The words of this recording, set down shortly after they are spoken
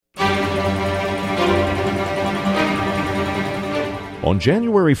On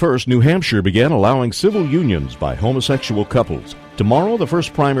January 1st, New Hampshire began allowing civil unions by homosexual couples. Tomorrow, the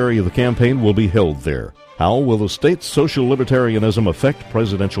first primary of the campaign will be held there. How will the state's social libertarianism affect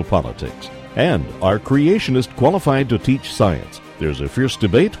presidential politics? And are creationists qualified to teach science? There's a fierce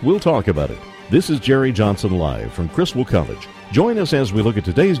debate. We'll talk about it. This is Jerry Johnson live from Criswell College. Join us as we look at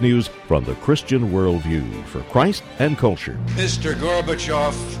today's news from the Christian worldview for Christ and culture. Mr.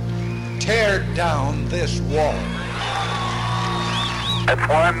 Gorbachev, tear down this wall. It's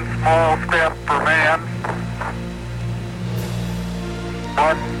one small step for man,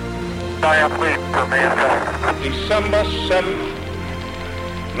 one giant leap for mankind. December 7th,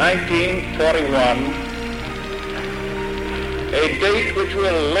 1941, a date which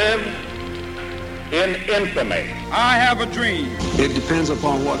will live in infamy. I have a dream. It depends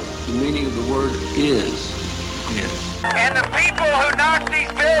upon what the meaning of the word is. Yes. And the people who knock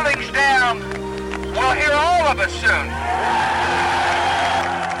these buildings down will hear all of us soon.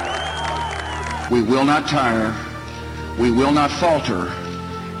 We will not tire, we will not falter,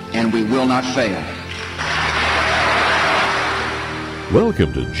 and we will not fail.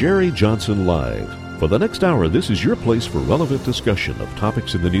 Welcome to Jerry Johnson Live. For the next hour, this is your place for relevant discussion of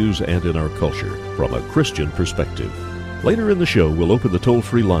topics in the news and in our culture from a Christian perspective. Later in the show, we'll open the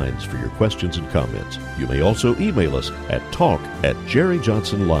toll-free lines for your questions and comments. You may also email us at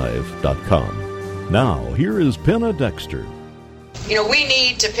talk@jerryjohnsonlive.com. Now, here is Penna Dexter. You know, we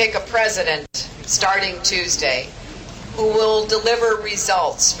need to pick a president starting Tuesday who will deliver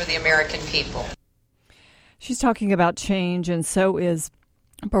results for the American people. She's talking about change, and so is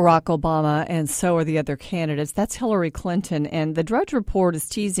Barack Obama, and so are the other candidates. That's Hillary Clinton, and the Drudge Report is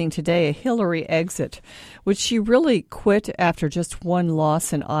teasing today a Hillary exit, which she really quit after just one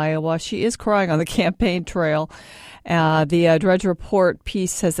loss in Iowa. She is crying on the campaign trail. The Drudge Report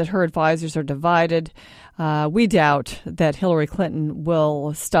piece says that her advisors are divided. We doubt that Hillary Clinton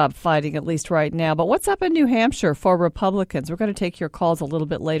will stop fighting, at least right now. But what's up in New Hampshire for Republicans? We're going to take your calls a little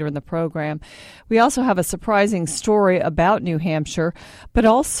bit later in the program. We also have a surprising story about New Hampshire, but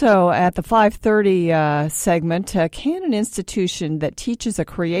also at the 5:30 segment, can an institution that teaches a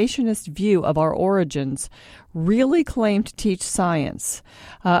creationist view of our origins really claim to teach science?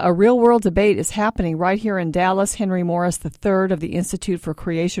 A real-world debate is happening right here in Dallas. Henry Morris III of the Institute for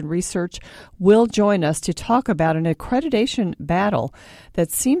Creation Research will join us to talk about an accreditation battle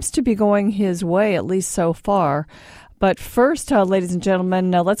that seems to be going his way, at least so far. But first, ladies and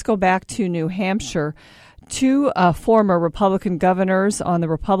gentlemen, let's go back to New Hampshire. Two former Republican governors on the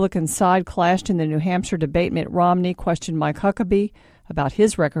Republican side clashed in the New Hampshire debate. Mitt Romney questioned Mike Huckabee about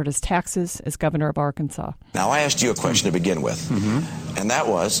his record as taxes as governor of Arkansas. Now, I asked you a question to begin with, and that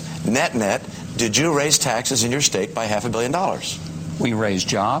was, net, did you raise taxes in your state by $500 million? We raised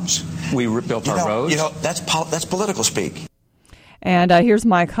jobs. We built our roads. You know, that's political speak. And here's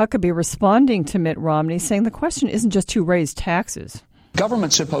Mike Huckabee responding to Mitt Romney, saying the question isn't just to raise taxes.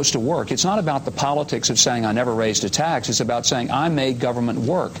 Government's supposed to work. It's not about the politics of saying I never raised a tax. It's about saying I made government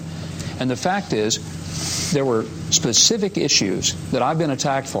work. And the fact is, there were specific issues that I've been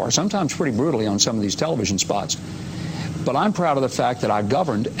attacked for, sometimes pretty brutally on some of these television spots. But I'm proud of the fact that I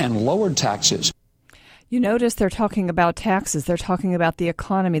governed and lowered taxes. You notice they're talking about taxes. They're talking about the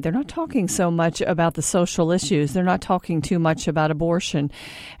economy. They're not talking so much about the social issues. They're not talking too much about abortion.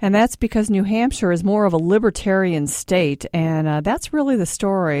 And that's because New Hampshire is more of a libertarian state. And that's really the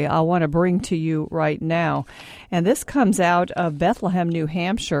story I want to bring to you right now. And this comes out of Bethlehem, New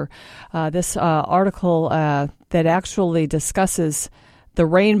Hampshire. This article that actually discusses the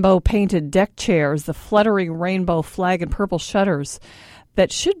rainbow-painted deck chairs, the fluttering rainbow flag and purple shutters, that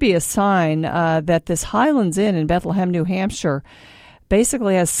should be a sign that this Highlands Inn in Bethlehem, New Hampshire,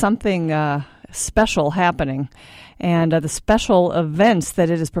 basically has something special happening. And the special events that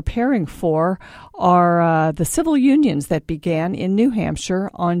it is preparing for are the civil unions that began in New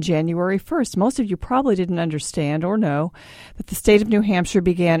Hampshire on January 1st. Most of you probably didn't understand or know that the state of New Hampshire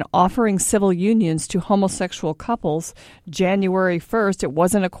began offering civil unions to homosexual couples January 1st. It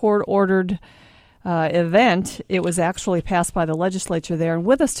wasn't a court-ordered event. It was actually passed by the legislature there. And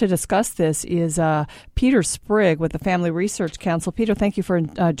with us to discuss this is Peter Sprigg with the Family Research Council. Peter, thank you for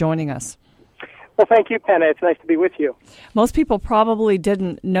joining us. Well, thank you, Penna. It's nice to be with you. Most people probably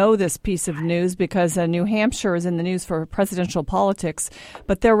didn't know this piece of news because New Hampshire is in the news for presidential politics,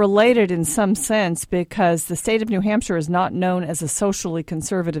 but they're related in some sense because the state of New Hampshire is not known as a socially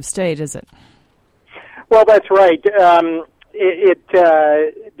conservative state, is it? Well, that's right. It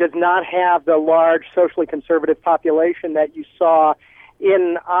does not have the large socially conservative population that you saw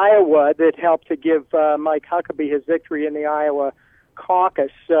in Iowa that helped to give Mike Huckabee his victory in the Iowa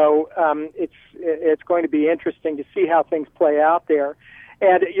caucus. So it's going to be interesting to see how things play out there.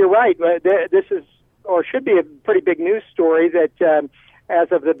 And you're right. This is, or should be, a pretty big news story that as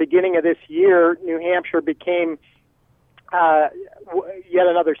of the beginning of this year, New Hampshire became yet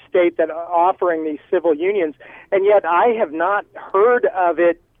another state that offering these civil unions. And yet I have not heard of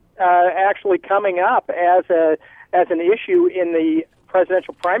it actually coming up as an issue in the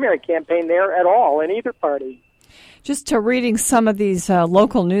presidential primary campaign there at all in either party. Just reading some of these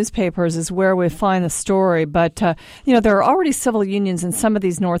local newspapers is where we find the story. But, there are already civil unions in some of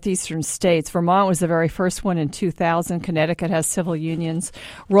these northeastern states. Vermont was the very first one in 2000. Connecticut has civil unions.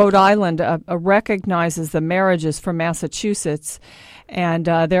 Rhode Island recognizes the marriages from Massachusetts. And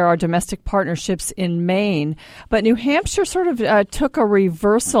there are domestic partnerships in Maine. But New Hampshire sort of took a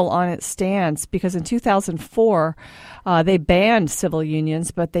reversal on its stance because in 2004, they banned civil unions,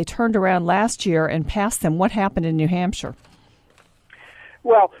 but they turned around last year and passed them. What happened in New Hampshire?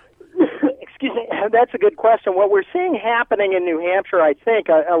 Well, excuse me, that's a good question. What we're seeing happening in New Hampshire, I think,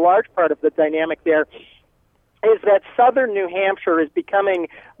 a large part of the dynamic there is that southern New Hampshire is becoming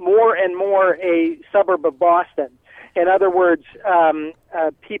more and more a suburb of Boston. In other words,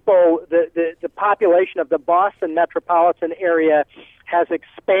 people, the population of the Boston metropolitan area has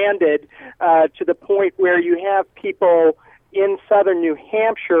expanded to the point where you have people in southern New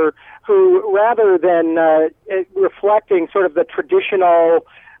Hampshire who, rather than reflecting sort of the traditional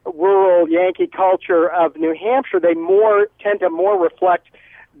rural Yankee culture of New Hampshire, they tend to more reflect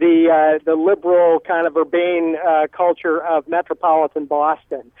the liberal kind of urbane culture of metropolitan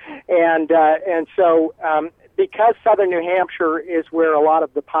Boston, and so. Because southern New Hampshire is where a lot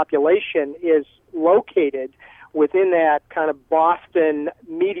of the population is located within that kind of Boston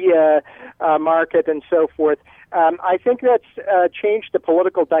media market and so forth, I think that's changed the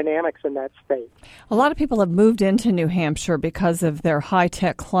political dynamics in that state. A lot of people have moved into New Hampshire because of their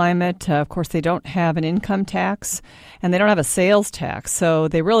high-tech climate. Of course, they don't have an income tax, and they don't have a sales tax, so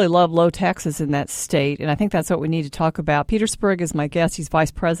they really love low taxes in that state, and I think that's what we need to talk about. Peter Sprigg is my guest. He's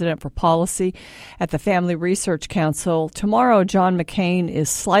Vice President for Policy at the Family Research Council. Tomorrow, John McCain is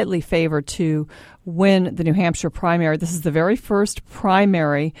slightly favored to win the New Hampshire primary. This is the very first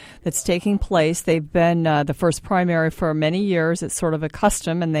primary that's taking place. They've been the first primary for many years. It's sort of a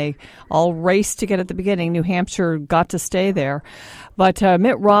custom, and they all raced to get at the beginning. New Hampshire got to stay there. But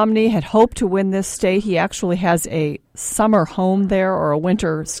Mitt Romney had hoped to win this state. He actually has a summer home there, or a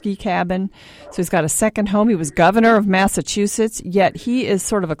winter ski cabin. So he's got a second home. He was governor of Massachusetts, yet he is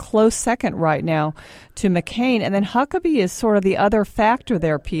sort of a close second right now to McCain. And then Huckabee is sort of the other factor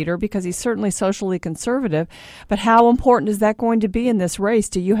there, Peter, because he's certainly socially conservative. But how important is that going to be in this race?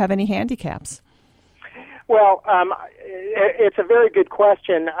 Do you have any handicaps? Well, it's a very good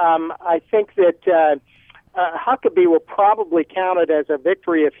question. I think that Huckabee will probably count it as a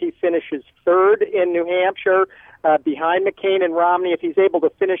victory if he finishes third in New Hampshire, behind McCain and Romney. If he's able to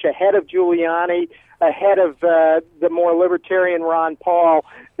finish ahead of Giuliani, ahead of the more libertarian Ron Paul,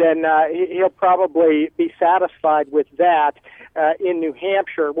 then he'll probably be satisfied with that in New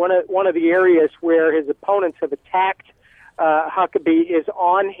Hampshire. One of the areas where his opponents have attacked Huckabee is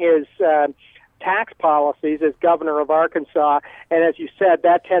on his tax policies as governor of Arkansas, and as you said,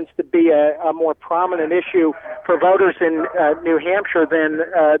 that tends to be a more prominent issue for voters in New Hampshire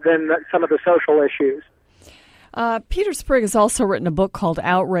than some of the social issues. Peter Sprigg has also written a book called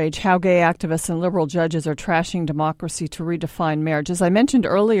Outrage, How Gay Activists and Liberal Judges Are Trashing Democracy to Redefine Marriage. As I mentioned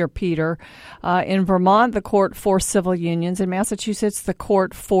earlier, Peter, in Vermont, the court forced civil unions. In Massachusetts, the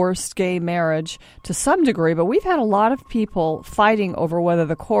court forced gay marriage to some degree. But we've had a lot of people fighting over whether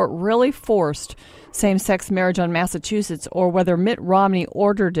the court really forced same-sex marriage on Massachusetts or whether Mitt Romney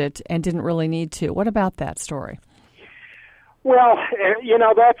ordered it and didn't really need to. What about that story? Well,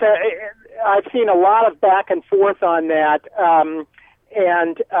 I've seen a lot of back and forth on that, I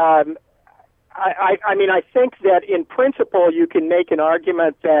think that in principle you can make an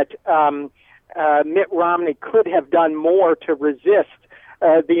argument that Mitt Romney could have done more to resist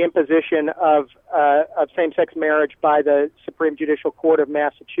the imposition of same-sex marriage by the Supreme Judicial Court of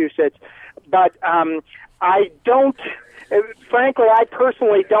Massachusetts, but frankly, I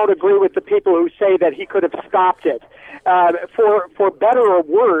personally don't agree with the people who say that he could have stopped it. For better or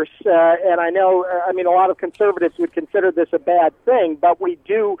worse, and I know, a lot of conservatives would consider this a bad thing, but we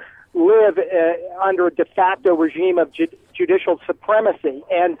do live under a de facto regime of judicial supremacy,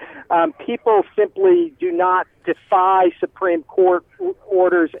 and people simply do not defy Supreme Court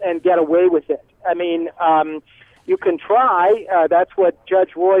orders and get away with it. You can try. That's what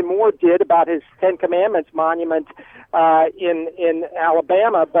Judge Roy Moore did about his Ten Commandments monument in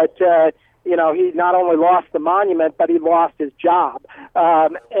Alabama, but he not only lost the monument, but he lost his job.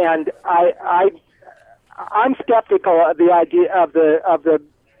 And I'm skeptical of the idea of the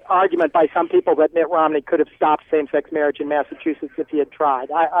argument by some people that Mitt Romney could have stopped same-sex marriage in Massachusetts if he had tried.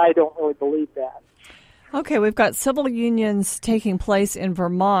 I don't really believe that. Okay, we've got civil unions taking place in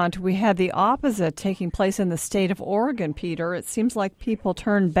Vermont. We had the opposite taking place in the state of Oregon, Peter. It seems like people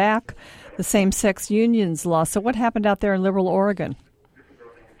turned back the same-sex unions law. So what happened out there in liberal Oregon?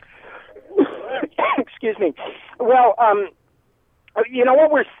 Excuse me. Well,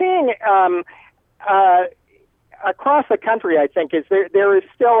 what we're seeing across the country, I think, is there is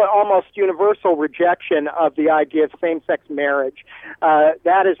still almost universal rejection of the idea of same-sex marriage.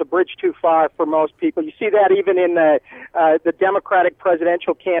 That is a bridge too far for most people. You see that even in the Democratic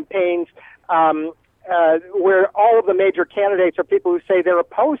presidential campaigns, where all of the major candidates are people who say they're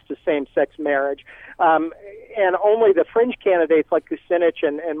opposed to same-sex marriage. And only the fringe candidates like Kucinich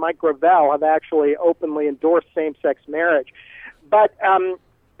and Mike Gravel have actually openly endorsed same-sex marriage. But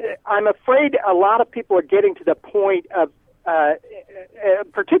I'm afraid a lot of people are getting to the point of,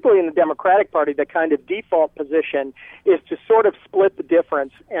 particularly in the Democratic Party, the kind of default position is to sort of split the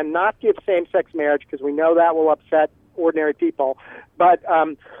difference and not give same-sex marriage, because we know that will upset ordinary people, but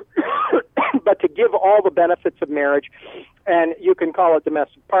to give all the benefits of marriage. And you can call it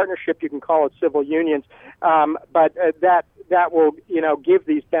domestic partnership, you can call it civil unions, but that will give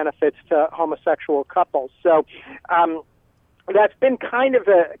these benefits to homosexual couples. So that's been kind of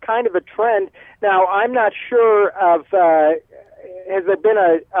a trend. Now, I'm not sure of has there been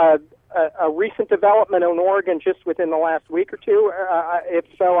a recent development in Oregon just within the last week or two? If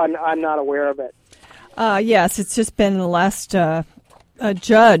so, I'm not aware of it. Yes, it's just been the last. A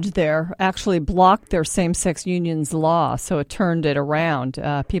judge there actually blocked their same-sex unions law, so it turned it around.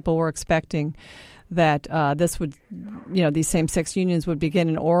 People were expecting that this would, these same-sex unions would begin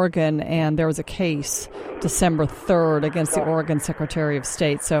in Oregon, and there was a case December 3rd against the Oregon Secretary of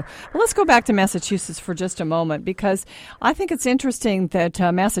State. So let's go back to Massachusetts for just a moment, because I think it's interesting that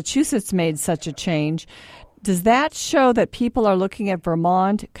Massachusetts made such a change. Does that show that people are looking at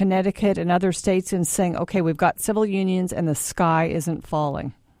Vermont, Connecticut, and other states and saying, okay, we've got civil unions and the sky isn't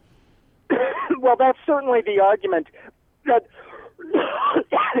falling? Well, that's certainly the argument that,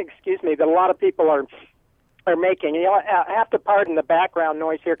 excuse me, that a lot of people are making. I have to pardon the background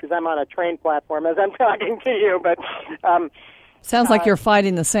noise here because I'm on a train platform as I'm talking to you. But sounds like you're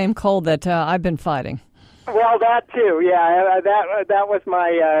fighting the same cold that I've been fighting. Well, that too, yeah. That was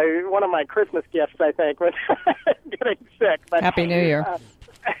my one of my Christmas gifts, I think, was getting sick. But, Happy New Year.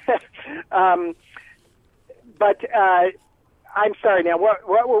 But I'm sorry. Now, what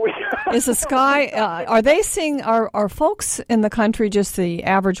were we? Is the sky? Are they seeing? Are folks in the country, just the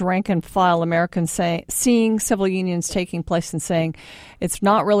average rank and file American, seeing civil unions taking place and saying it's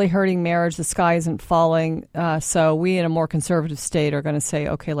not really hurting marriage? The sky isn't falling. So we in a more conservative state are going to say,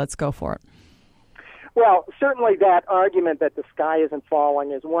 okay, let's go for it. Well, certainly that argument that the sky isn't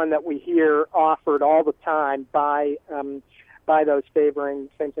falling is one that we hear offered all the time by those favoring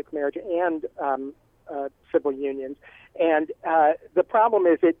same-sex marriage and civil unions. And the problem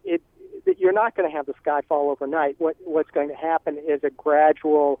is that you're not going to have the sky fall overnight. What's going to happen is a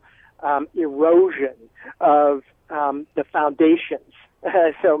gradual erosion of the foundations.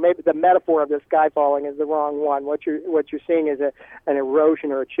 So maybe the metaphor of the sky falling is the wrong one. What you're seeing is an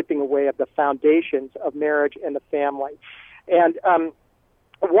erosion or a chipping away of the foundations of marriage and the family. And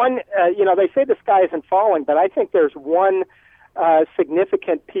they say the sky isn't falling, but I think there's one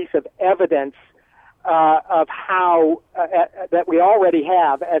significant piece of evidence of how that we already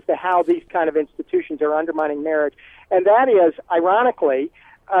have as to how these kind of institutions are undermining marriage, and that is, ironically,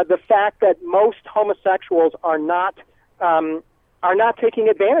 the fact that most homosexuals are not taking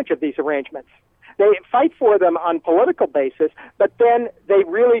advantage of these arrangements. They fight for them on political basis, but then they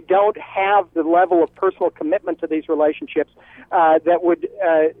really don't have the level of personal commitment to these relationships that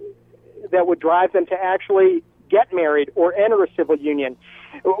would drive them to actually get married or enter a civil union.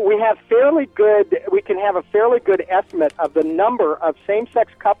 We can have a fairly good estimate of the number of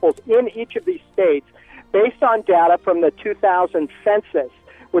same-sex couples in each of these states based on data from the 2000 census,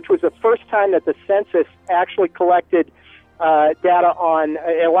 which was the first time that the census actually collected data on,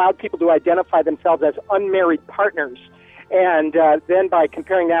 allowed people to identify themselves as unmarried partners. And then by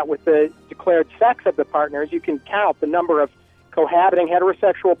comparing that with the declared sex of the partners, you can count the number of cohabiting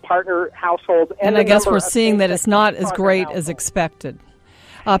heterosexual partner households. And I guess we're seeing that it's not as great as expected.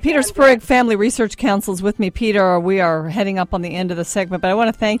 Peter Sprigg, Family Research Council, is with me. Peter, we are heading up on the end of the segment, but I want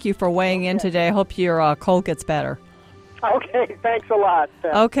to thank you for weighing in today. I hope your cold gets better. Okay, thanks a lot.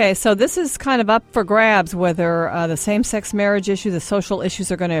 Okay, so this is kind of up for grabs whether the same-sex marriage issue, the social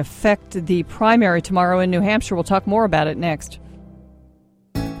issues are going to affect the primary tomorrow in New Hampshire. We'll talk more about it next.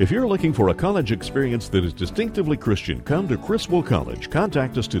 If you're looking for a college experience that is distinctively Christian, come to Criswell College.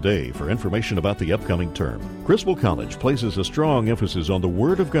 Contact us today for information about the upcoming term. Criswell College places a strong emphasis on the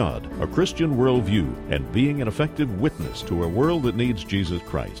Word of God, a Christian worldview, and being an effective witness to a world that needs Jesus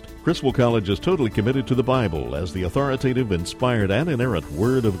Christ. Criswell College is totally committed to the Bible as the authoritative, inspired, and inerrant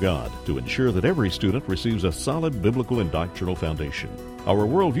Word of God to ensure that every student receives a solid biblical and doctrinal foundation. Our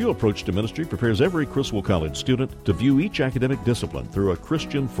worldview approach to ministry prepares every Criswell College student to view each academic discipline through a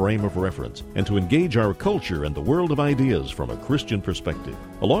Christian frame of reference and to engage our culture and the world of ideas from a Christian perspective.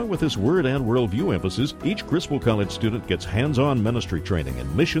 Along with this word and worldview emphasis, each Criswell College student gets hands-on ministry training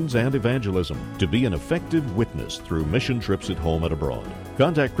in missions and evangelism to be an effective witness through mission trips at home and abroad.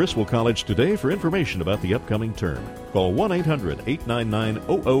 Contact Criswell College today for information about the upcoming term. Call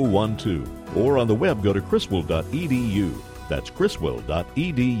 1-800-899-0012 or on the web go to criswell.edu. That's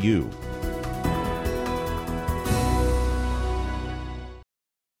criswell.edu.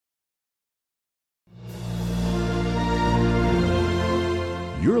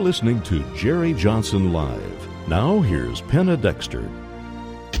 You're listening to Jerry Johnson Live. Now here's Penna Dexter.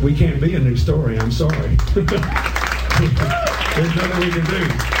 We can't be a new story, I'm sorry. There's nothing we can do.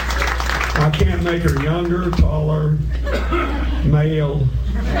 I can't make her younger, taller, male.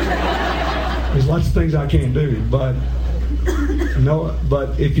 There's lots of things I can't do, but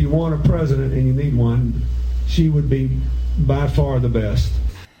if you want a president and you need one, she would be by far the best.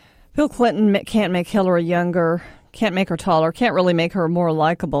 Bill Clinton can't make Hillary younger, can't make her taller, can't really make her more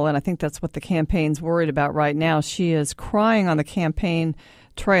likable, and I think that's what the campaign's worried about right now. She is crying on the campaign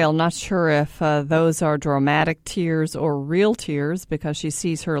trail, not sure if those are dramatic tears or real tears, because she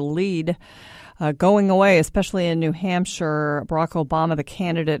sees her lead going away, especially in New Hampshire. Barack Obama, the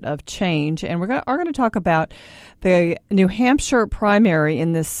candidate of change. And we're going to talk about the New Hampshire primary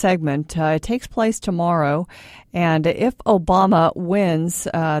in this segment. It takes place tomorrow. And if Obama wins,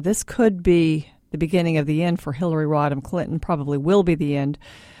 this could be the beginning of the end for Hillary Rodham Clinton, probably will be the end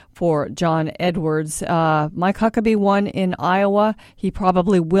for John Edwards. Mike Huckabee won in Iowa. He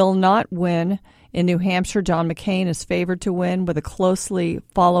probably will not win in New Hampshire. John McCain is favored to win with a closely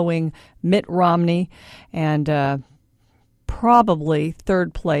following Mitt Romney, and probably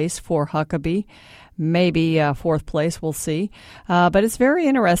third place for Huckabee, maybe fourth place, we'll see. But it's very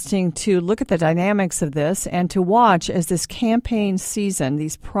interesting to look at the dynamics of this and to watch as this campaign season,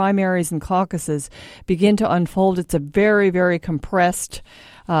 these primaries and caucuses begin to unfold. It's a very, very compressed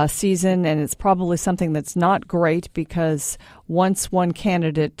season, and it's probably something that's not great because once one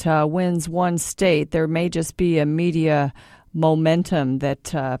candidate wins one state, there may just be a media momentum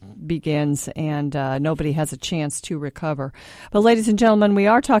that begins, and nobody has a chance to recover. But ladies and gentlemen, we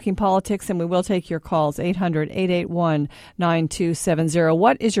are talking politics, and we will take your calls, 800-881-9270.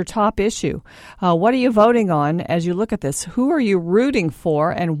 What is your top issue? What are you voting on as you look at this? Who are you rooting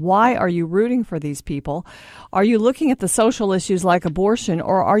for, and why are you rooting for these people? Are you looking at the social issues like abortion,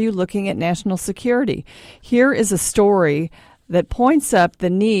 or are you looking at national security? Here is a story that points up the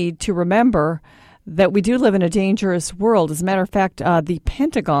need to remember that we do live in a dangerous world. As a matter of fact, the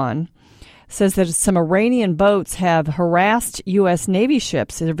Pentagon says that some Iranian boats have harassed U.S. Navy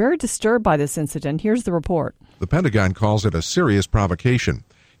ships. They're very disturbed by this incident. Here's the report. The Pentagon calls it a serious provocation.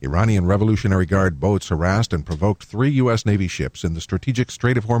 Iranian Revolutionary Guard boats harassed and provoked 3 U.S. Navy ships in the strategic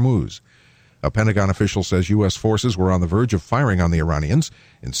Strait of Hormuz. A Pentagon official says U.S. forces were on the verge of firing on the Iranians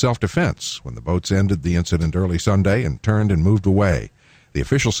in self-defense when the boats ended the incident early Sunday and turned and moved away. The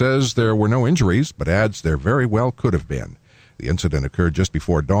official says there were no injuries, but adds there very well could have been. The incident occurred just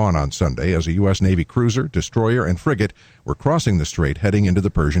before dawn on Sunday as a U.S. Navy cruiser, destroyer, and frigate were crossing the strait heading into the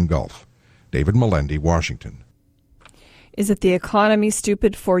Persian Gulf. David Melendi, Washington. Is it the economy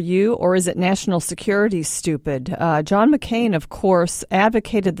stupid for you, or is it national security stupid? John McCain, of course,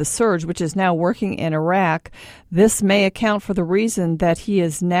 advocated the surge, which is now working in Iraq. This may account for the reason that he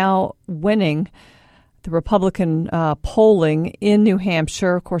is now winning the Republican polling in New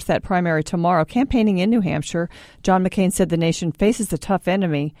Hampshire. Of course, that primary tomorrow. Campaigning in New Hampshire, John McCain said the nation faces a tough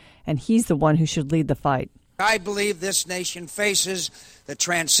enemy, and he's the one who should lead the fight. I believe this nation faces the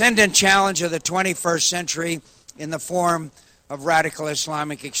transcendent challenge of the 21st century in the form of radical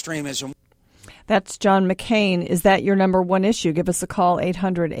Islamic extremism. That's John McCain. Is that your number one issue? Give us a call,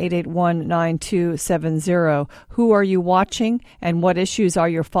 800-881-9270. Who are you watching and what issues are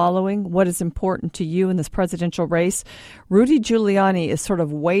you following? What is important to you in this presidential race? Rudy Giuliani is sort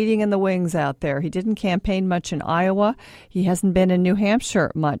of waiting in the wings out there. He didn't campaign much in Iowa. He hasn't been in New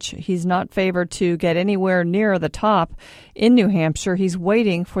Hampshire much. He's not favored to get anywhere near the top in New Hampshire. He's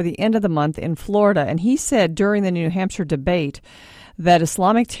waiting for the end of the month in Florida. And he said during the New Hampshire debate that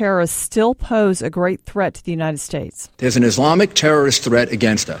Islamic terrorists still pose a great threat to the United States. There's an Islamic terrorist threat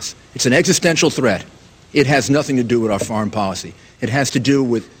against us. It's an existential threat. It has nothing to do with our foreign policy. It has to do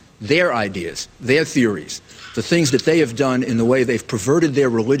with their ideas, their theories, the things that they have done in the way they've perverted their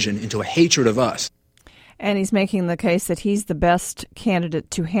religion into a hatred of us. And he's making the case that he's the best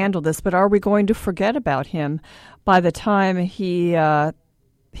candidate to handle this. But are we going to forget about him by the time he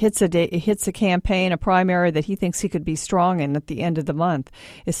hits a campaign, a primary that he thinks he could be strong in at the end of the month?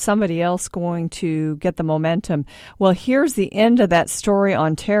 Is somebody else going to get the momentum? Well, here's the end of that story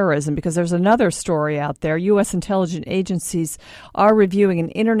on terrorism, because there's another story out there. U.S. intelligence agencies are reviewing an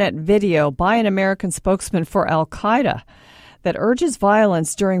internet video by an American spokesman for al-Qaeda that urges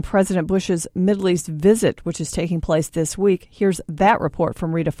violence during President Bush's Middle East visit, which is taking place this week. Here's that report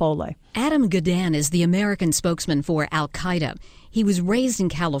from Rita Foley. Adam Gadan is the American spokesman for al-Qaeda. He was raised in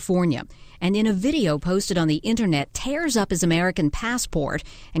California, and in a video posted on the internet, tears up his American passport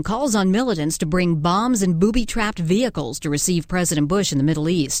and calls on militants to bring bombs and booby-trapped vehicles to receive President Bush in the Middle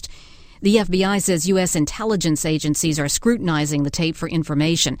East. The FBI says U.S. intelligence agencies are scrutinizing the tape for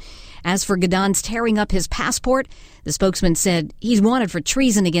information. As for Gadan's tearing up his passport, the spokesman said he's wanted for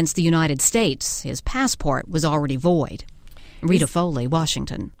treason against the United States. His passport was already void. Rita Foley,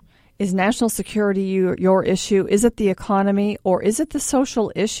 Washington. Is national security your issue? Is it the economy, or is it the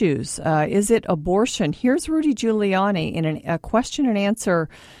social issues? Is it abortion? Here's Rudy Giuliani in a question and answer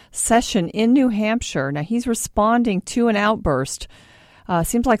session in New Hampshire. Now, he's responding to an outburst.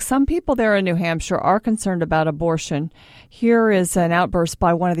 Seems like some people there in New Hampshire are concerned about abortion. Here is an outburst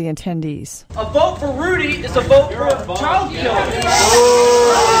by one of the attendees. A vote for Rudy is a vote for a child killer.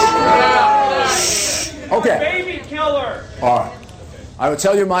 Okay. Baby killer. All right. I would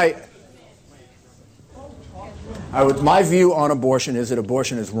tell you my view on abortion is that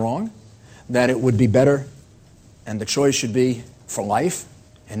abortion is wrong, that it would be better and the choice should be for life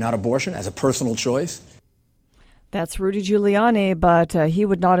and not abortion as a personal choice. That's Rudy Giuliani, but he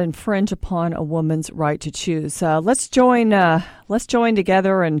would not infringe upon a woman's right to choose. Let's join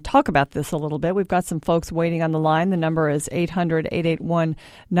together and talk about this a little bit. We've got some folks waiting on the line. The number is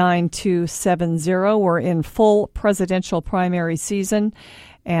 800-881-9270. We're in full presidential primary season,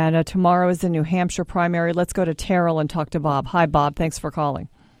 and tomorrow is the New Hampshire primary. Let's go to Terrell and talk to Bob. Hi, Bob. Thanks for calling.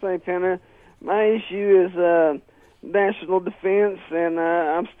 Thanks, Hannah. My issue is national defense, and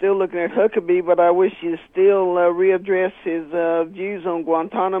I'm still looking at Huckabee, but I wish he'd still readdress his views on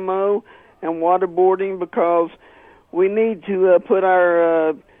Guantanamo and waterboarding, because we need to put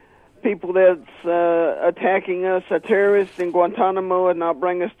our people that's attacking us, terrorists in Guantanamo, and not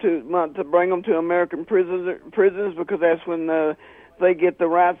bring them to American prisons, because that's when they get the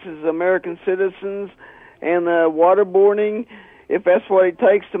rights as American citizens. And waterboarding, if that's what it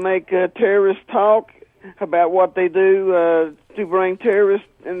takes to make terrorists talk about what they do to bring terrorists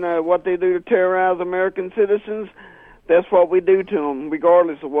and what they do to terrorize American citizens, that's what we do to them,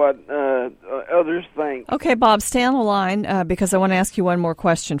 regardless of what others think. Okay, Bob, stay on the line because I want to ask you one more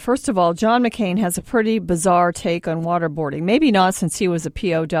question. First of all, John McCain has a pretty bizarre take on waterboarding. Maybe not, since he was a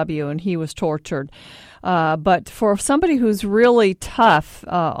POW and he was tortured. But for somebody who's really tough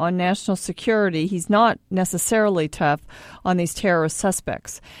on national security, he's not necessarily tough on these terrorist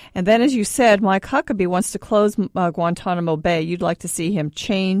suspects. And then, as you said, Mike Huckabee wants to close Guantanamo Bay. You'd like to see him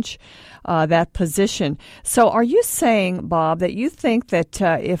change that position. So are you saying, Bob, that you think that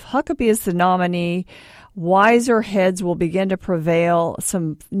if Huckabee is the nominee, wiser heads will begin to prevail,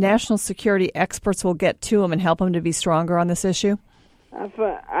 some national security experts will get to him and help him to be stronger on this issue?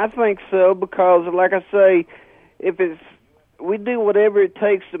 I think so, because, like I say, we do whatever it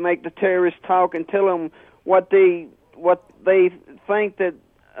takes to make the terrorists talk and tell them what they think that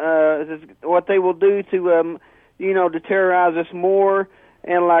what they will do to to terrorize us more,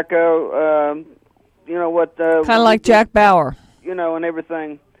 and like kind of like Jack Bauer, and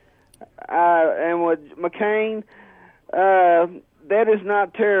everything. And with McCain, that is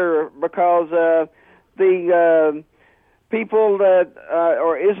not terror, because the people that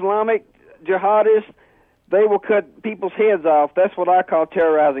are Islamic jihadists, they will cut people's heads off. That's what I call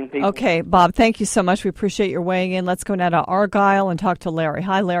terrorizing people. Okay, Bob, thank you so much. We appreciate your weighing in. Let's go now to Argyle and talk to Larry.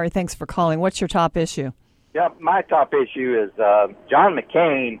 Hi, Larry. Thanks for calling. What's your top issue? Yeah, my top issue is John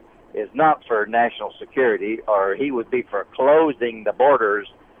McCain is not for national security, or he would be for closing the borders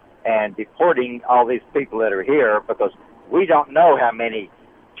and deporting all these people that are here, because we don't know how many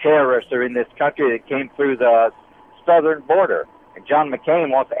terrorists are in this country that came through the southern border. And John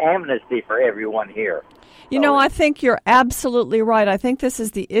McCain wants amnesty for everyone here. You know, I think you're absolutely right. I think this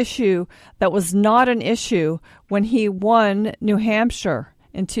is the issue that was not an issue when he won New Hampshire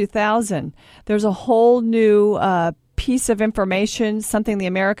in 2000. There's a whole new piece of information, something the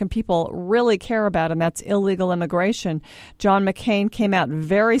American people really care about, and that's illegal immigration. John McCain came out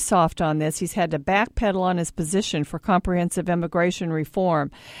very soft on this. He's had to backpedal on his position for comprehensive immigration reform.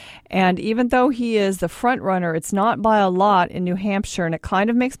 And even though he is the front runner, it's not by a lot in New Hampshire, and it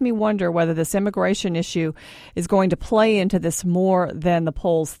kind of makes me wonder whether this immigration issue is going to play into this more than the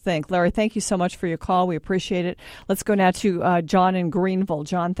polls think. Larry, thank you so much for your call. We appreciate it. Let's go now to John in Greenville.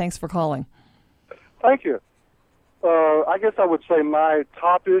 John, thanks for calling. Thank you. I guess I would say my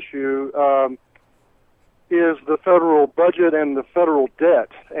top issue is the federal budget and the federal debt.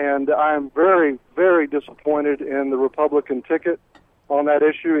 And I'm very, very disappointed in the Republican ticket on that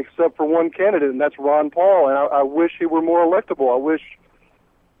issue, except for one candidate, and that's Ron Paul. And I wish he were more electable. I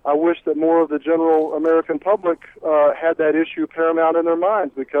wish that more of the general American public had that issue paramount in their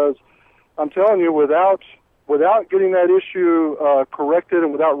minds, because I'm telling you, without getting that issue corrected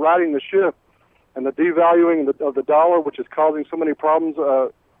and without righting the ship, and the devaluing of the dollar, which is causing so many problems,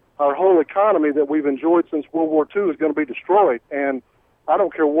 our whole economy that we've enjoyed since World War II is going to be destroyed. And I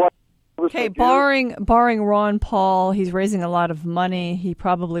don't care what. Okay, barring Ron Paul, he's raising a lot of money. He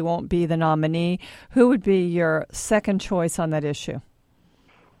probably won't be the nominee. Who would be your second choice on that issue?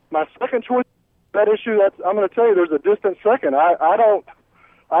 My second choice on that issue, I'm going to tell you, there's a distant second. I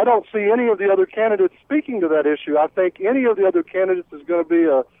don't see any of the other candidates speaking to that issue. I think any of the other candidates is going to be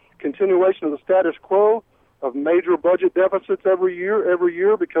a continuation of the status quo of major budget deficits every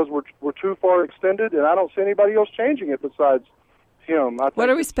year because we're too far extended, and I don't see anybody else changing it besides him. What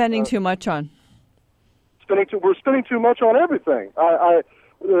are we spending too much on? We're spending too much on everything. What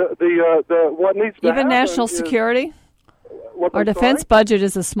needs to even national security. Our defense budget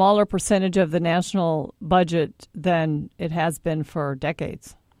is a smaller percentage of the national budget than it has been for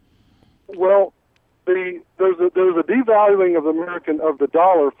decades. Well, there's a devaluing of the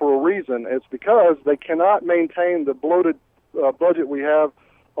dollar for a reason. It's because they cannot maintain the bloated budget we have,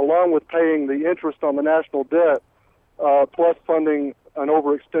 along with paying the interest on the national debt, plus funding an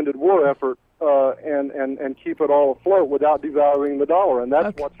overextended war effort, and keep it all afloat without devaluing the dollar. And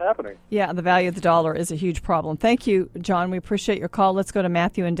that's what's happening. Yeah, the value of the dollar is a huge problem. Thank you, John. We appreciate your call. Let's go to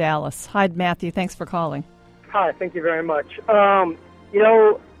Matthew in Dallas. Hi, Matthew. Thanks for calling. Hi. Thank you very much.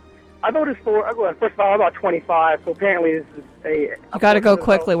 I voted for, first of all, I'm about 25, so apparently this is a... You got to go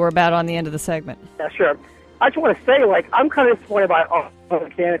quickly. We're about on the end of the segment. Yeah, sure. I just want to say, I'm kind of disappointed by all the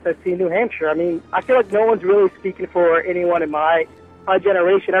candidates I see in New Hampshire. I mean, I feel like no one's really speaking for anyone in my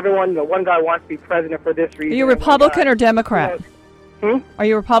generation. Everyone, one guy wants to be president for this reason. Are you Republican or Democrat? Are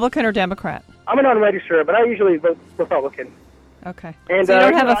you Republican or Democrat? I'm an unregistered, but I usually vote Republican. Okay. And, so you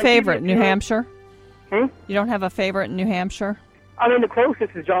don't have a favorite in New Hampshire? You don't have a favorite in New Hampshire? I mean, the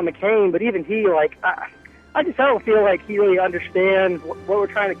closest is John McCain, but even he, I don't feel like he really understands what we're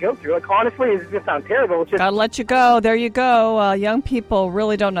trying to go through. Honestly, it's going to sound terrible. It's just... Gotta let you go. There you go. Young people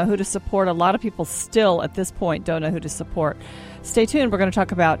really don't know who to support. A lot of people still, at this point, don't know who to support. Stay tuned. We're going to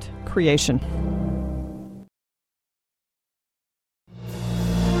talk about creation.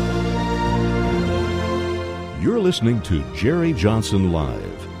 You're listening to Jerry Johnson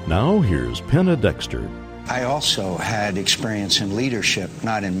Live. Now, here's Penna Dexter. I also had experience in leadership,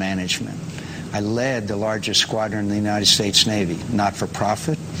 not in management. I led the largest squadron in the United States Navy, not for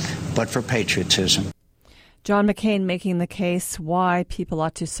profit, but for patriotism. John McCain making the case why people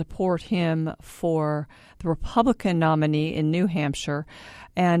ought to support him for the Republican nominee in New Hampshire.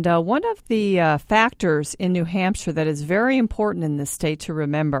 And one of the factors in New Hampshire that is very important in this state to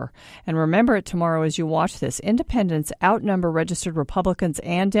remember, and remember it tomorrow as you watch this, independents outnumber registered Republicans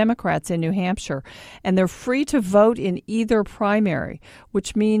and Democrats in New Hampshire, and they're free to vote in either primary,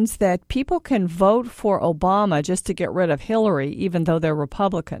 which means that people can vote for Obama just to get rid of Hillary, even though they're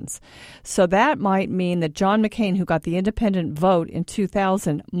Republicans. So that might mean that John McCain, who got the independent vote in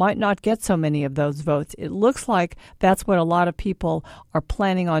 2000, might not get so many of those votes. It looks like that's what a lot of people are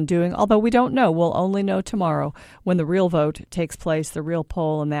planning on doing, although we don't know. We'll only know tomorrow when the real vote takes place, the real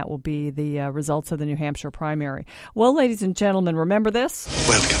poll, and that will be the results of the New Hampshire primary. Well, ladies and gentlemen, remember this?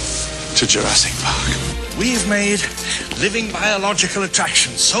 Welcome to Jurassic Park. We've made living biological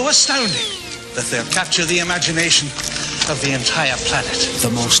attractions so astounding that they'll capture the imagination of the entire planet. The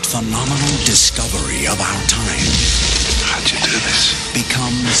most phenomenal discovery of our time. how'd you do this?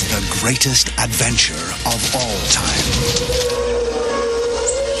 Becomes the greatest adventure of all time.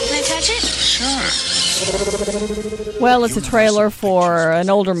 Can I touch it? Sure. Well, it's a trailer for an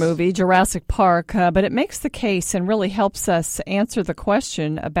older movie, Jurassic Park, but it makes the case and really helps us answer the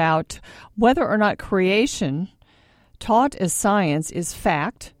question about whether or not creation, taught as science, is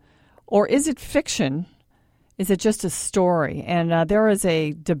fact, or is it fiction? Is it just a story? And there is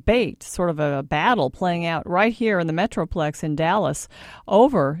a debate, sort of a battle playing out right here in the Metroplex in Dallas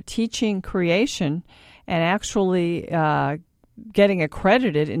over teaching creation and actually getting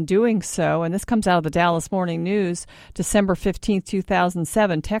accredited in doing so. And this comes out of the Dallas Morning News, December 15th,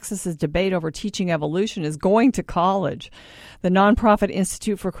 2007. Texas's debate over teaching evolution is going to college. The nonprofit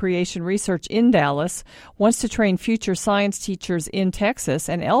Institute for Creation Research in Dallas wants to train future science teachers in Texas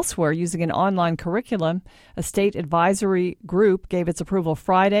and elsewhere using an online curriculum. A state advisory group gave its approval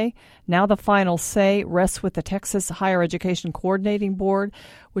Friday. Now the final say rests with the Texas Higher Education Coordinating Board,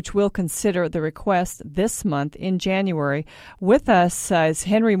 which will consider the request this month in January. With us is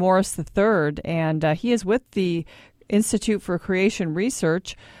Henry Morris III, and he is with the Institute for Creation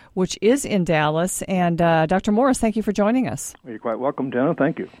Research, which is in Dallas. And Dr. Morris, thank you for joining us. You're quite welcome, Dana.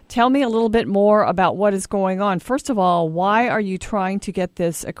 Thank you. Tell me a little bit more about what is going on. First of all, why are you trying to get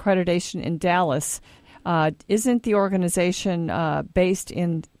this accreditation in Dallas? Isn't the organization based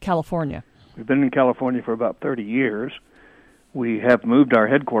in California? We've been in California for about 30 years. We have moved our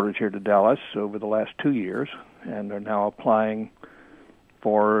headquarters here to Dallas over the last 2 years and are now applying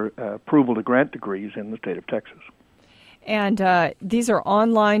for approval to grant degrees in the state of Texas. And these are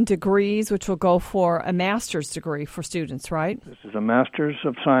online degrees, which will go for a master's degree for students, right? This is a Master's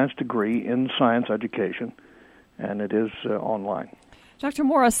of Science degree in science education, and it is online. Dr.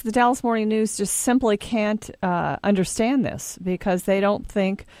 Morris, the Dallas Morning News just simply can't understand this because they don't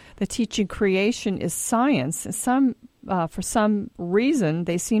think that teaching creation is science. For some reason,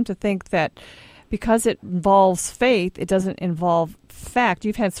 they seem to think that because it involves faith, it doesn't involve fact.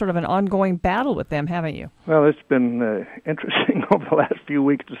 You've had sort of an ongoing battle with them, haven't you? Well, it's been interesting over the last few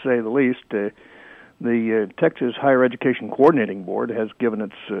weeks, to say the least. The Texas Higher Education Coordinating Board has given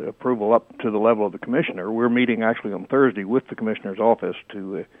its approval up to the level of the commissioner. We're meeting actually on Thursday with the commissioner's office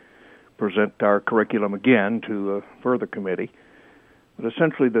to present our curriculum again to a further committee. But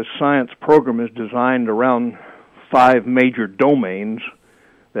essentially, the science program is designed around 5 major domains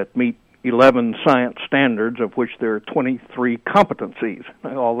that meet 11 science standards, of which there are 23 competencies.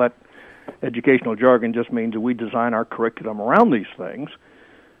 All that educational jargon just means that we design our curriculum around these things.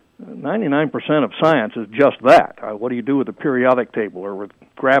 99% of science is just that. What do you do with the periodic table or with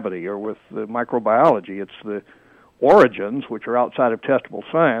gravity or with the microbiology? It's the origins, which are outside of testable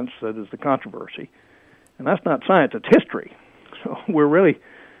science, that is the controversy. And that's not science, it's history. So we're really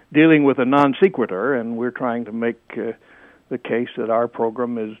dealing with a non sequitur, and we're trying to make the case that our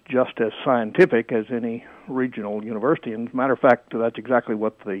program is just as scientific as any regional university. And as a matter of fact, that's exactly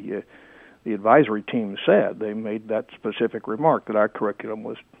what the advisory team said. They made that specific remark that our curriculum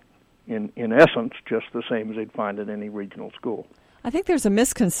was, in essence, just the same as they'd find at any regional school. I think there's a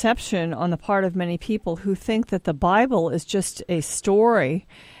misconception on the part of many people who think that the Bible is just a story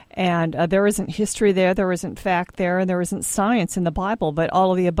and there isn't history there isn't fact there, and there isn't science in the Bible, but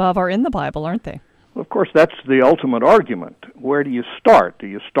all of the above are in the Bible, aren't they? Well, of course, that's the ultimate argument. Where do you start? Do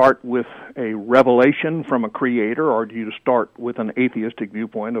you start with a revelation from a creator, or do you start with an atheistic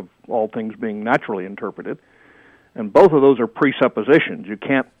viewpoint of all things being naturally interpreted? And both of those are presuppositions. You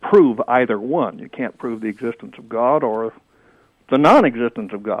can't prove either one. You can't prove the existence of God or the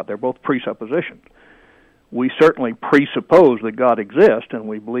non-existence of God. They're both presuppositions. We certainly presuppose that God exists, and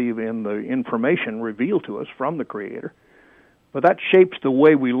we believe in the information revealed to us from the Creator. But that shapes the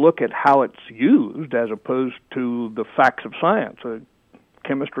way we look at how it's used as opposed to the facts of science.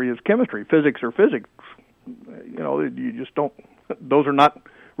 Chemistry is chemistry. Physics are physics. You just don't... Those are not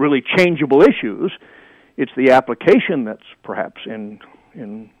really changeable issues. It's the application that's perhaps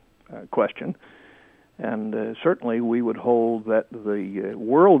in question. And certainly we would hold that the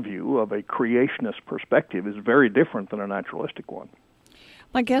worldview of a creationist perspective is very different than a naturalistic one.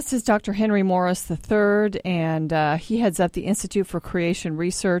 My guest is Dr. Henry Morris III, and he heads up the Institute for Creation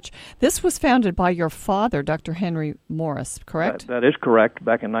Research. This was founded by your father, Dr. Henry Morris, correct? That is correct.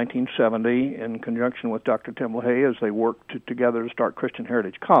 Back in 1970, in conjunction with Dr. Tim LaHaye, as they worked together to start Christian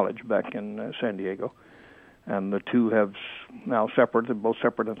Heritage College back in San Diego. And the two have now they're both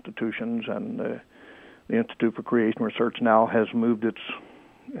separate institutions, and the Institute for Creation Research now has moved its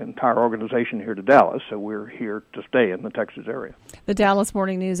entire organization here to Dallas, so we're here to stay in the Texas area. The Dallas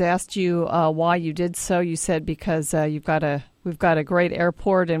Morning News asked you why you did so. You said because we've got a great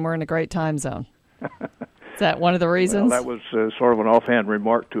airport and we're in a great time zone. that one of the reasons? Well, that was sort of an offhand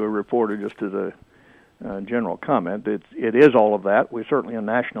remark to a reporter, just as a general comment. It is all of that. We're certainly a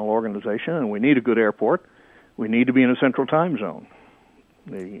national organization, and we need a good airport. We need to be in a central time zone.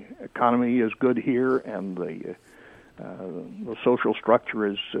 The economy is good here, and the social structure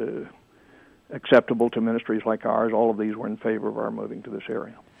is acceptable to ministries like ours. All of these were in favor of our moving to this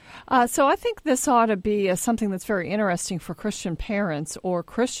area. So I think this ought to be something that's very interesting for Christian parents or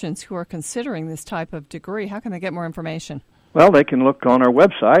Christians who are considering this type of degree. How can they get more information? Well, they can look on our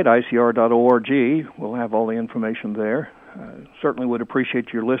website, icr.org. We'll have all the information there. Certainly would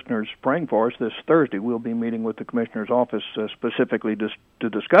appreciate your listeners praying for us. This Thursday we'll be meeting with the Commissioner's office specifically to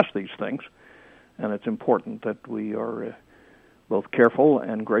discuss these things. And it's important that we are both careful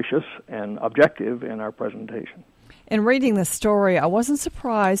and gracious and objective in our presentation. In reading the story, I wasn't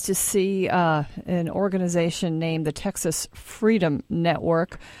surprised to see an organization named the Texas Freedom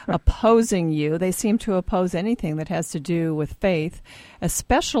Network opposing you. They seem to oppose anything that has to do with faith,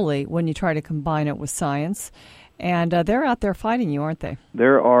 especially when you try to combine it with science. And they're out there fighting you, aren't they?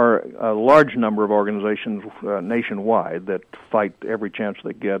 There are a large number of organizations nationwide that fight every chance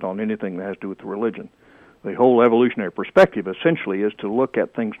they get on anything that has to do with religion. The whole evolutionary perspective essentially is to look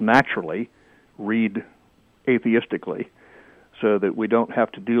at things naturally, read atheistically, so that we don't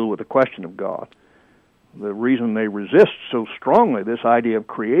have to deal with the question of God. The reason they resist so strongly this idea of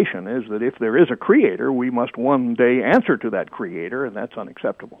creation is that if there is a creator, we must one day answer to that creator, and that's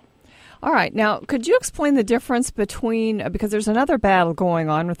unacceptable. All right. Now, could you explain the difference between, because there's another battle going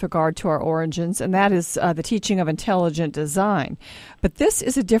on with regard to our origins, and that is the teaching of intelligent design. But this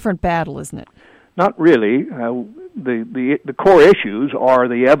is a different battle, isn't it? Not really. The core issues are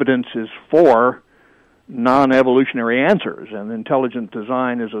the evidences for non-evolutionary answers, and intelligent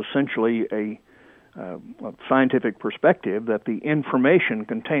design is essentially a scientific perspective that the information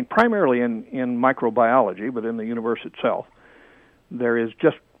contained primarily in microbiology, but in the universe itself, there is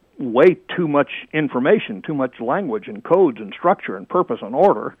just way too much information, too much language and codes and structure and purpose and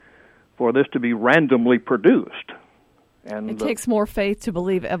order for this to be randomly produced. And it takes more faith to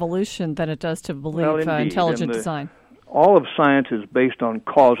believe evolution than it does to believe intelligent design. All of science is based on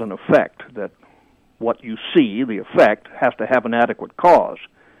cause and effect, that what you see, the effect, has to have an adequate cause.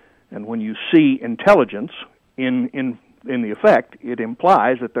 And when you see intelligence in the effect, it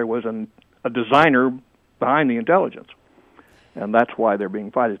implies that there was a designer behind the intelligence. And that's why they're being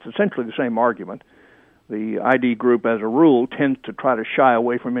fought. It's essentially the same argument. The ID group, as a rule, tends to try to shy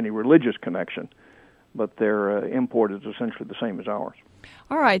away from any religious connection, but their import is essentially the same as ours.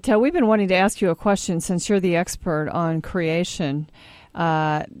 All right. We've been wanting to ask you a question since you're the expert on creation.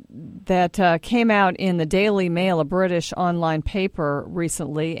 That came out in the Daily Mail, a British online paper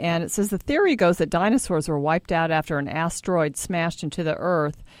recently, and it says the theory goes that dinosaurs were wiped out after an asteroid smashed into the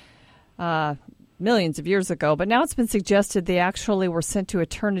Earth millions of years ago, but now it's been suggested they actually were sent to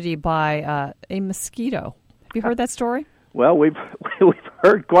eternity by a mosquito. Have you heard that story? Well, we've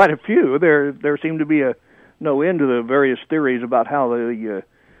heard quite a few. There seem to be no end to the various theories about how the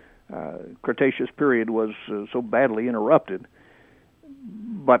Cretaceous period was so badly interrupted.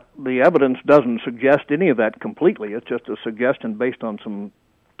 But the evidence doesn't suggest any of that completely. It's just a suggestion based on some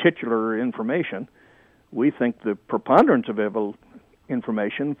titular information. We think the preponderance of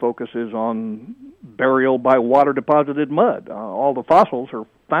information focuses on burial by water-deposited mud. All the fossils are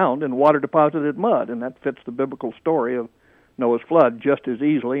found in water-deposited mud, and that fits the biblical story of Noah's flood just as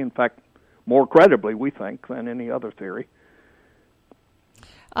easily, in fact, more credibly, we think, than any other theory.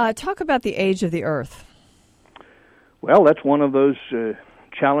 Talk about the age of the Earth. Well, that's one of those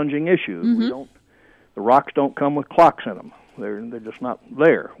challenging issues. Mm-hmm. The rocks don't come with clocks in them. They're just not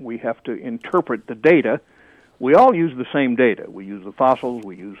there. We have to interpret the data. We all use the same data. We use the fossils,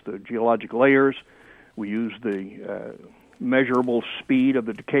 we use the geologic layers, we use the measurable speed of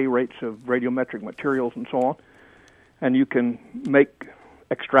the decay rates of radiometric materials and so on. And you can make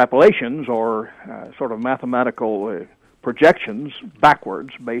extrapolations or sort of mathematical projections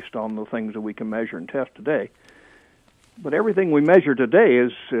backwards based on the things that we can measure and test today. But everything we measure today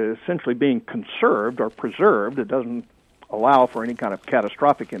is essentially being conserved or preserved. It doesn't allow for any kind of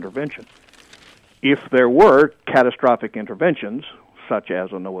catastrophic intervention. If there were catastrophic interventions, such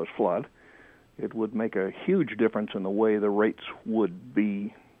as a Noah's flood, it would make a huge difference in the way the rates would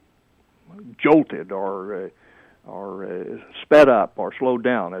be jolted or sped up or slowed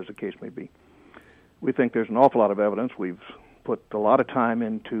down, as the case may be. We think there's an awful lot of evidence. We've put a lot of time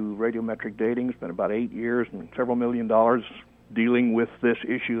into radiometric dating. It's been about 8 years and several $1 million dealing with this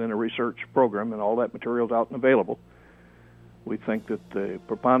issue in a research program, and all that material's out and available. We think that the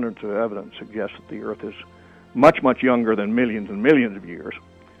preponderance of evidence suggests that the Earth is much, much younger than millions and millions of years.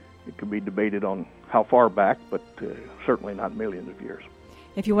 It could be debated on how far back, but certainly not millions of years.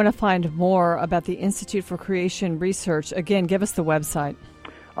 If you want to find more about the Institute for Creation Research, again, give us the website.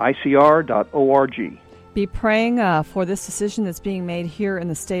 ICR.org. Be praying for this decision that's being made here in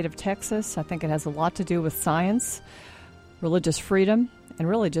the state of Texas. I think it has a lot to do with science, religious freedom, and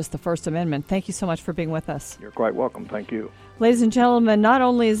really just the First Amendment. Thank you so much for being with us. You're quite welcome. Thank you. Ladies and gentlemen, not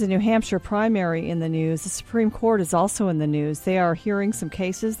only is the New Hampshire primary in the news, the Supreme Court is also in the news. They are hearing some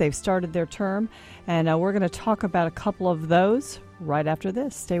cases. They've started their term, and we're going to talk about a couple of those right after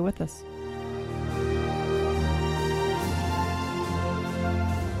this. Stay with us.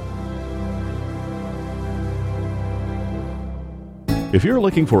 If you're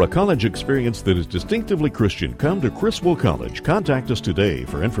looking for a college experience that is distinctively Christian, come to Criswell College. Contact us today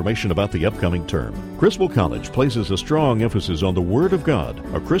for information about the upcoming term. Criswell College places a strong emphasis on the Word of God,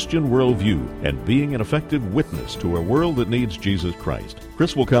 a Christian worldview, and being an effective witness to a world that needs Jesus Christ.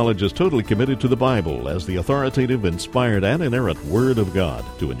 Criswell College is totally committed to the Bible as the authoritative, inspired, and inerrant Word of God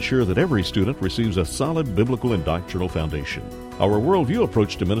to ensure that every student receives a solid biblical and doctrinal foundation. Our worldview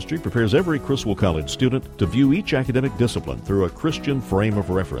approach to ministry prepares every Criswell College student to view each academic discipline through a Christian frame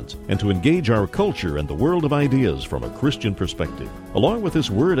of reference and to engage our culture and the world of ideas from a Christian perspective. Along with this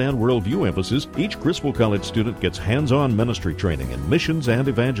word and worldview emphasis, each Criswell College student gets hands-on ministry training in missions and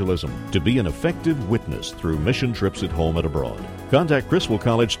evangelism to be an effective witness through mission trips at home and abroad. Contact Criswell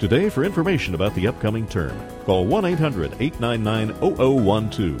College today for information about the upcoming term. Call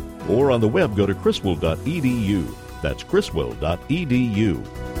 1-800-899-0012 or on the web go to criswell.edu. That's criswell.edu.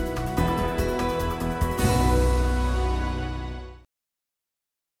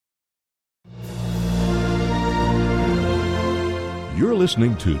 You're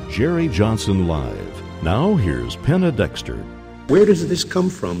listening to Jerry Johnson Live. Now here's Penna Dexter. Where does this come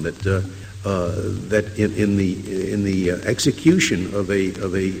from that in the execution of a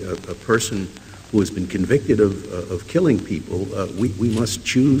person who has been convicted of killing people, we must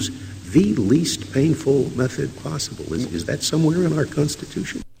choose the least painful method possible? Is that somewhere in our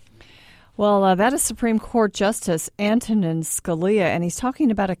Constitution? Well, that is Supreme Court Justice Antonin Scalia, and he's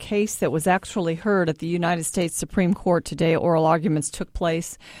talking about a case that was actually heard at the United States Supreme Court today. Oral arguments took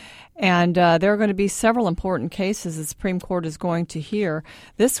place, and there are going to be several important cases the Supreme Court is going to hear.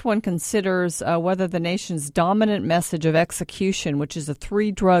 This one considers whether the nation's dominant message of execution, which is a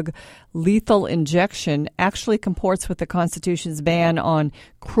 3-drug lethal injection, actually comports with the Constitution's ban on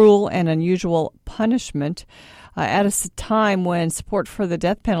cruel and unusual punishment. At a time when support for the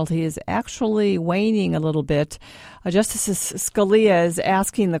death penalty is actually waning a little bit. Justice Scalia is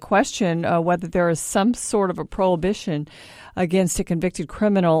asking the question whether there is some sort of a prohibition against a convicted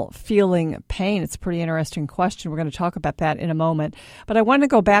criminal feeling pain. It's a pretty interesting question. We're going to talk about that in a moment. But I want to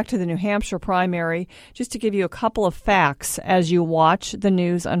go back to the New Hampshire primary just to give you a couple of facts as you watch the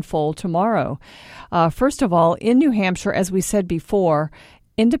news unfold tomorrow. First of all, in New Hampshire, as we said before,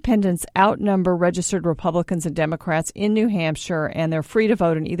 independents outnumber registered Republicans and Democrats in New Hampshire, and they're free to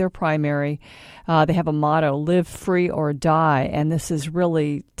vote in either primary. They have a motto, live free or die, and this is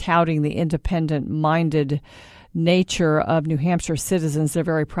really touting the independent-minded nature of New Hampshire citizens. They're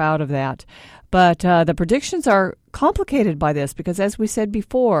very proud of that. But the predictions are complicated by this because, as we said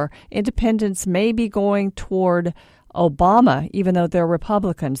before, independents may be going toward Obama, even though they're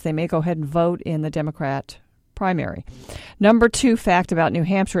Republicans. They may go ahead and vote in the Democrat primary. Number 2 fact about New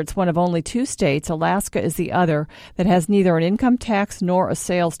Hampshire, it's one of only 2 states, Alaska is the other, that has neither an income tax nor a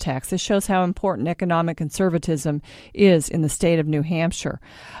sales tax. This shows how important economic conservatism is in the state of New Hampshire.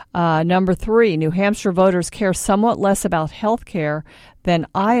 Number 3, New Hampshire voters care somewhat less about health care than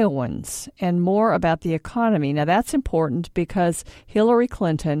Iowans and more about the economy. Now, that's important because Hillary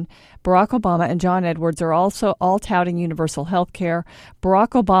Clinton, Barack Obama, and John Edwards are also all touting universal health care. Barack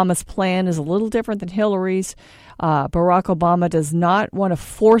Obama's plan is a little different than Hillary's. Barack Obama does not want to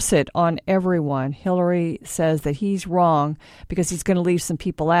force it on everyone. Hillary says that he's wrong because he's going to leave some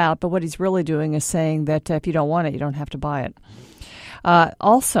people out, but what he's really doing is saying that if you don't want it, you don't have to buy it.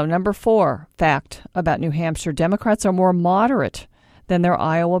 Also, number 4 fact about New Hampshire, Democrats are more moderate than their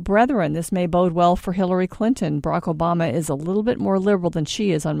Iowa brethren. This may bode well for Hillary Clinton. Barack Obama is a little bit more liberal than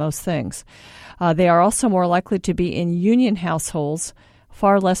she is on most things. They are also more likely to be in union households,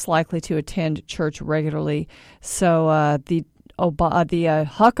 far less likely to attend church regularly. So the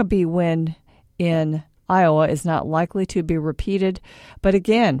Huckabee win in Iowa is not likely to be repeated. But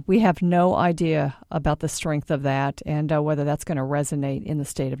again, we have no idea about the strength of that and whether that's going to resonate in the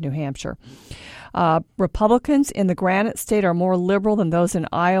state of New Hampshire. Republicans in the Granite State are more liberal than those in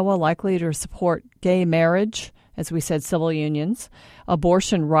Iowa, likely to support gay marriage as we said, civil unions,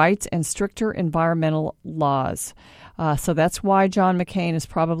 abortion rights, and stricter environmental laws. So that's why John McCain is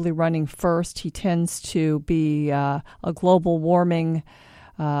probably running first. He tends to be a global warming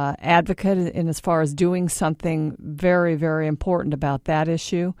advocate in as far as doing something very, very important about that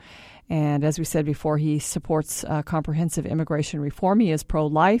issue. And as we said before, he supports comprehensive immigration reform. He is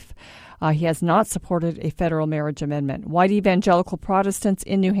pro-life. He has not supported a federal marriage amendment. White evangelical Protestants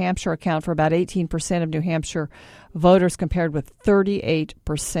in New Hampshire account for about 18% of New Hampshire voters, compared with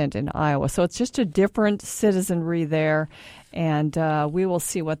 38% in Iowa. So it's just a different citizenry there, and we will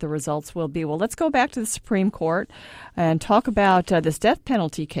see what the results will be. Well, let's go back to the Supreme Court and talk about this death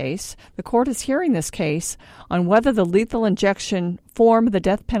penalty case. The court is hearing this case on whether the lethal injection form of the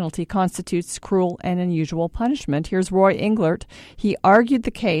death penalty constitutes cruel and unusual punishment. Here's Roy Englert. He argued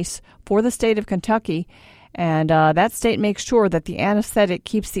the case for the state of Kentucky, and that state makes sure that the anesthetic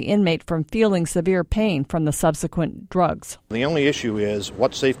keeps the inmate from feeling severe pain from the subsequent drugs. The only issue is,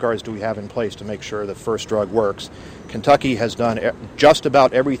 what safeguards do we have in place to make sure the first drug works? Kentucky has done just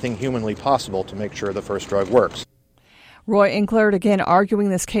about everything humanly possible to make sure the first drug works. Roy Englert, again arguing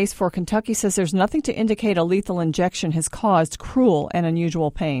this case for Kentucky, says there's nothing to indicate a lethal injection has caused cruel and unusual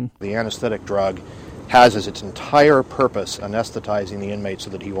pain. The anesthetic drug has as its entire purpose anesthetizing the inmate so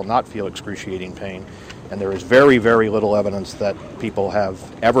that he will not feel excruciating pain. And there is very, very little evidence that people have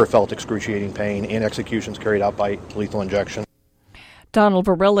ever felt excruciating pain in executions carried out by lethal injection. Donald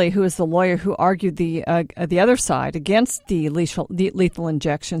Verrilli, who is the lawyer who argued the other side against the lethal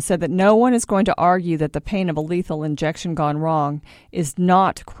injection, said that no one is going to argue that the pain of a lethal injection gone wrong is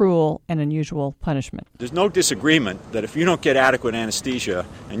not cruel and unusual punishment. There's no disagreement that if you don't get adequate anesthesia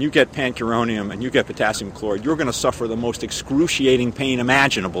and you get pancuronium and you get potassium chloride, you're going to suffer the most excruciating pain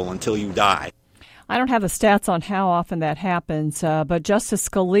imaginable until you die. I don't have the stats on how often that happens, but Justice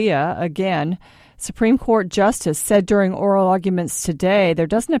Scalia, again, Supreme Court Justice, said during oral arguments today there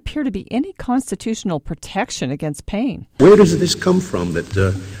doesn't appear to be any constitutional protection against pain. Where does this come from that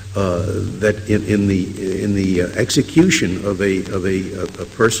in the execution of a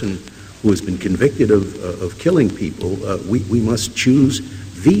person who has been convicted of killing people, we must choose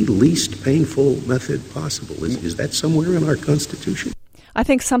the least painful method possible? Is that somewhere in our Constitution? I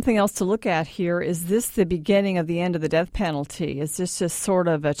think something else to look at here is this the beginning of the end of the death penalty? Is this just sort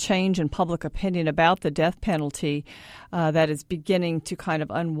of a change in public opinion about the death penalty that is beginning to kind of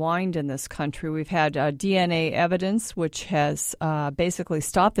unwind in this country? We've had DNA evidence, which has basically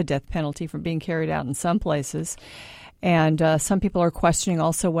stopped the death penalty from being carried out in some places. And some people are questioning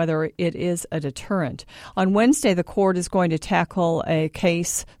also whether it is a deterrent. On Wednesday, the court is going to tackle a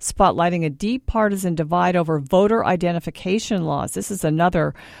case spotlighting a deep partisan divide over voter identification laws. This is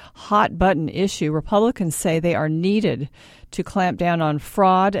another hot-button issue. Republicans say they are needed to clamp down on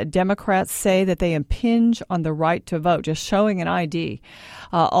fraud. Democrats say that they impinge on the right to vote, just showing an ID.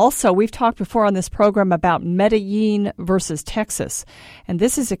 Also, we've talked before on this program about Medellin versus Texas. And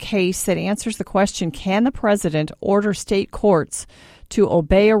this is a case that answers the question, can the president order state courts to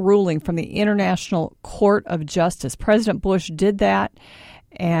obey a ruling from the International Court of Justice? President Bush did that.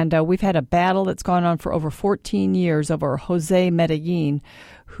 And we've had a battle that's gone on for over 14 years over Jose Medellin,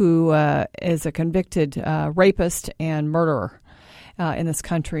 who is a convicted rapist and murderer in this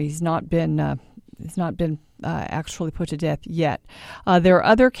country. He's not been actually put to death yet. There are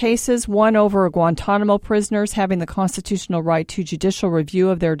other cases, one over Guantanamo prisoners having the constitutional right to judicial review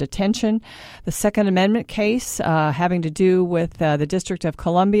of their detention. The Second Amendment case having to do with the District of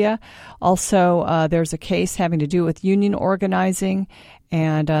Columbia. Also, there's a case having to do with union organizing.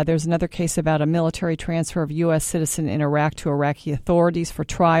 And there's another case about a military transfer of U.S. citizen in Iraq to Iraqi authorities for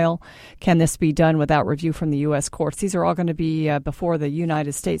trial. Can this be done without review from the U.S. courts? These are all going to be before the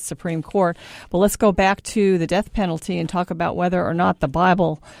United States Supreme Court. But let's go back to the death penalty and talk about whether or not the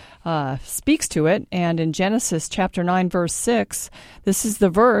Bible speaks to it. And in Genesis chapter 9, verse 6, this is the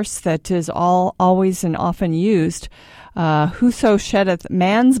verse that is always and often used. Whoso sheddeth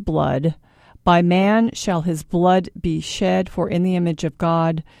man's blood, by man shall his blood be shed, for in the image of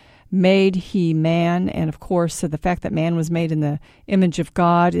God made he man. And, of course, the fact that man was made in the image of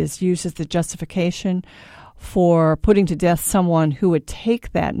God is used as the justification for putting to death someone who would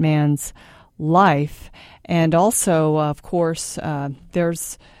take that man's life. And also, of course,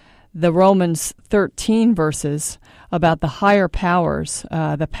 there's the Romans 13 verses about the higher powers,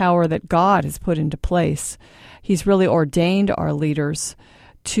 the power that God has put into place. He's really ordained our leaders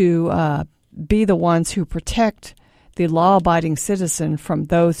to be the ones who protect the law-abiding citizen from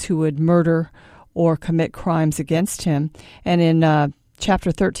those who would murder or commit crimes against him. And in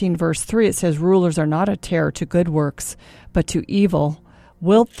chapter 13, verse 3, it says, rulers are not a terror to good works, but to evil.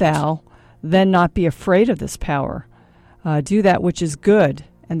 Wilt thou then not be afraid of this power. Do that which is good,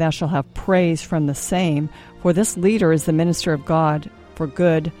 and thou shalt have praise from the same. For this leader is the minister of God for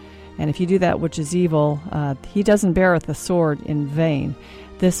good, and if you do that which is evil, he doesn't beareth the sword in vain.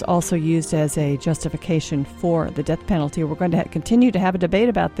 This also used as a justification for the death penalty. We're going to continue to have a debate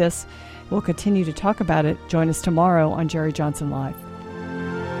about this. We'll continue to talk about it. Join us tomorrow on Jerry Johnson Live.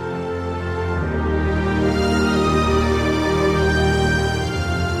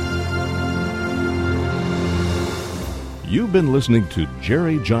 You've been listening to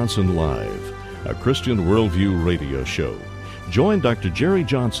Jerry Johnson Live, a Christian Worldview radio show. Join Dr. Jerry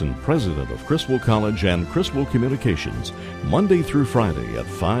Johnson, president of Criswell College and Criswell Communications, Monday through Friday at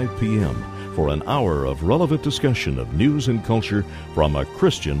 5 p.m. for an hour of relevant discussion of news and culture from a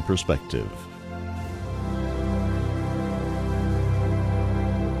Christian perspective.